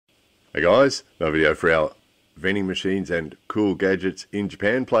Hey guys, another video for our vending machines and cool gadgets in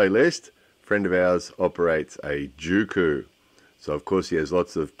Japan playlist. A friend of ours operates a Juku. So of course he has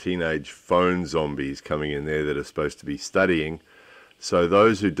lots of teenage phone zombies coming in there that are supposed to be studying. So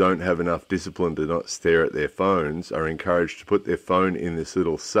those who don't have enough discipline to not stare at their phones are encouraged to put their phone in this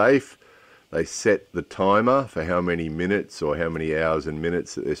little safe. They set the timer for how many minutes or how many hours and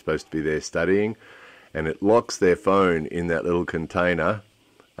minutes that they're supposed to be there studying, and it locks their phone in that little container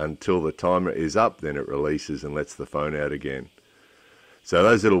until the timer is up. Then it releases and lets the phone out again. So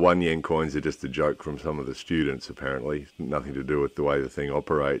those little 1 yen coins are just a joke from some of the students, apparently. Nothing to do with the way the thing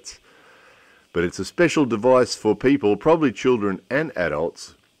operates. But it's a special device for people, probably children and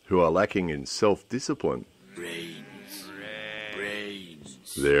adults, who are lacking in self-discipline. Brains.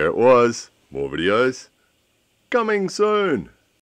 There it was. More videos coming soon.